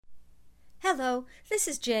Hello, this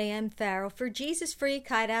is J.M. Farrell for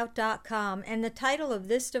JesusFreakHideout.com, and the title of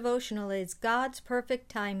this devotional is God's Perfect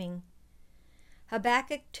Timing.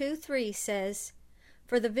 Habakkuk 2:3 says,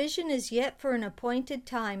 "For the vision is yet for an appointed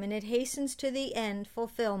time, and it hastens to the end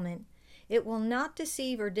fulfillment. It will not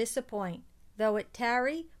deceive or disappoint. Though it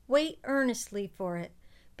tarry, wait earnestly for it,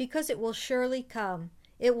 because it will surely come.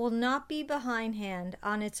 It will not be behindhand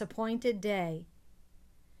on its appointed day."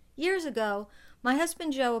 Years ago, my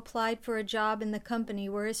husband Joe applied for a job in the company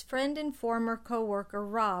where his friend and former co-worker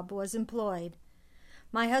Rob was employed.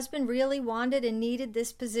 My husband really wanted and needed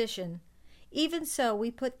this position. Even so, we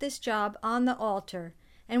put this job on the altar,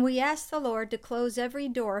 and we asked the Lord to close every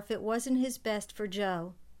door if it wasn't His best for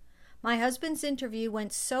Joe. My husband's interview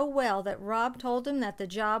went so well that Rob told him that the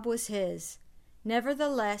job was his.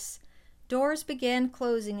 Nevertheless, doors began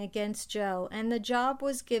closing against Joe, and the job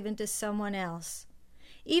was given to someone else.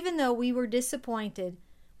 Even though we were disappointed,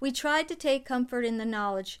 we tried to take comfort in the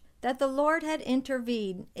knowledge that the Lord had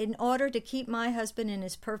intervened in order to keep my husband in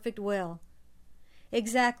His perfect will.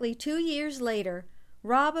 Exactly 2 years later,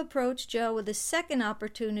 Rob approached Joe with a second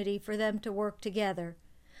opportunity for them to work together.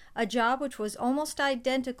 A job which was almost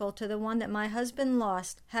identical to the one that my husband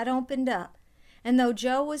lost had opened up, and though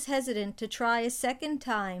Joe was hesitant to try a second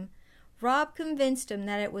time, Rob convinced him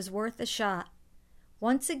that it was worth a shot.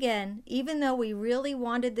 Once again, even though we really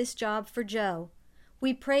wanted this job for Joe,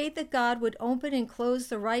 we prayed that God would open and close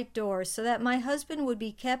the right doors so that my husband would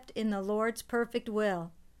be kept in the Lord's perfect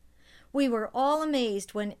will. We were all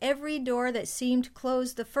amazed when every door that seemed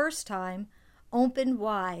closed the first time opened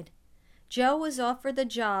wide. Joe was offered the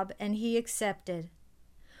job and he accepted.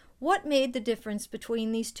 What made the difference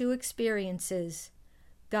between these two experiences?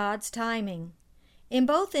 God's timing. In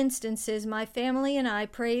both instances, my family and I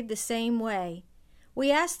prayed the same way. We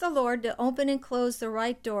asked the Lord to open and close the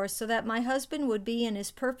right doors so that my husband would be in His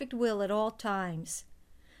perfect will at all times.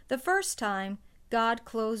 The first time, God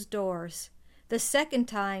closed doors. The second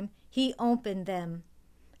time, He opened them.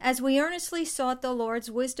 As we earnestly sought the Lord's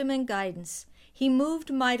wisdom and guidance, He moved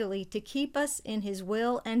mightily to keep us in His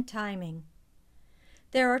will and timing.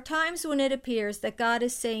 There are times when it appears that God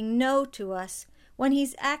is saying no to us when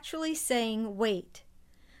He's actually saying wait.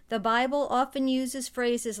 The Bible often uses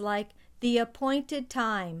phrases like the appointed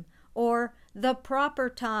time, or the proper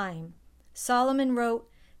time. Solomon wrote,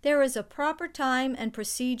 "There is a proper time and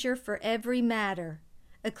procedure for every matter."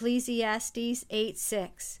 Ecclesiastes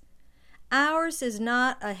 8:6. Ours is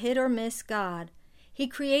not a hit-or-miss God. He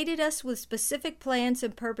created us with specific plans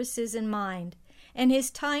and purposes in mind, and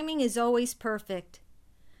His timing is always perfect.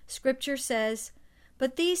 Scripture says,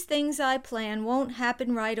 "But these things I plan won't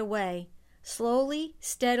happen right away. Slowly,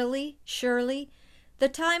 steadily, surely, the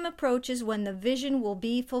time approaches when the vision will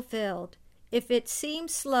be fulfilled. If it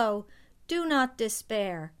seems slow, do not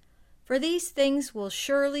despair, for these things will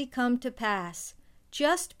surely come to pass.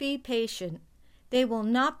 Just be patient. They will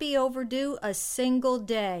not be overdue a single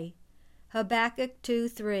day." Habakkuk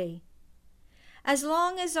 2:3. As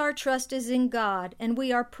long as our trust is in God and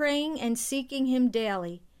we are praying and seeking Him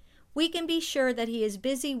daily, we can be sure that He is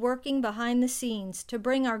busy working behind the scenes to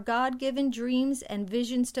bring our God-given dreams and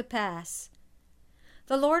visions to pass.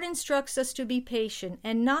 The Lord instructs us to be patient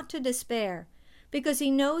and not to despair, because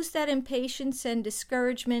He knows that impatience and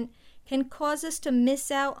discouragement can cause us to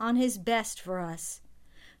miss out on His best for us.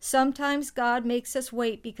 Sometimes God makes us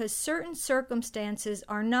wait because certain circumstances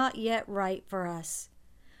are not yet right for us.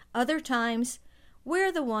 Other times,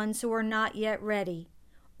 we're the ones who are not yet ready,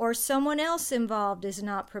 or someone else involved is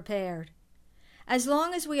not prepared. As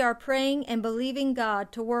long as we are praying and believing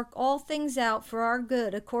God to work all things out for our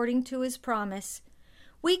good according to His promise,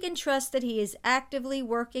 we can trust that He is actively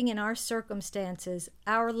working in our circumstances,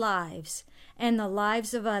 our lives, and the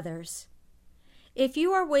lives of others. If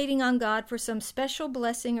you are waiting on God for some special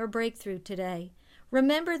blessing or breakthrough today,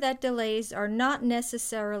 remember that delays are not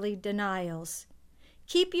necessarily denials.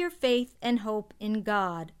 Keep your faith and hope in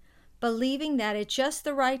God, believing that at just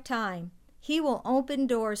the right time, He will open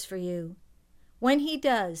doors for you. When He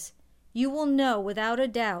does, you will know without a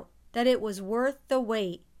doubt that it was worth the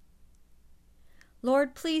wait.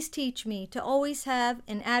 Lord, please teach me to always have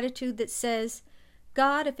an attitude that says,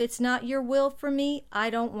 "God, if it's not your will for me,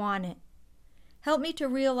 I don't want it." Help me to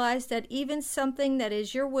realize that even something that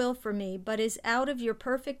is your will for me but is out of your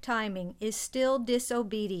perfect timing is still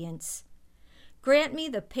disobedience. Grant me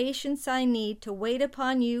the patience I need to wait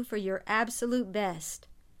upon you for your absolute best.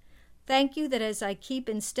 Thank you that as I keep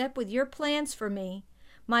in step with your plans for me,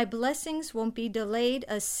 my blessings won't be delayed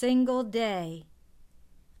a single day.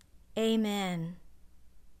 Amen.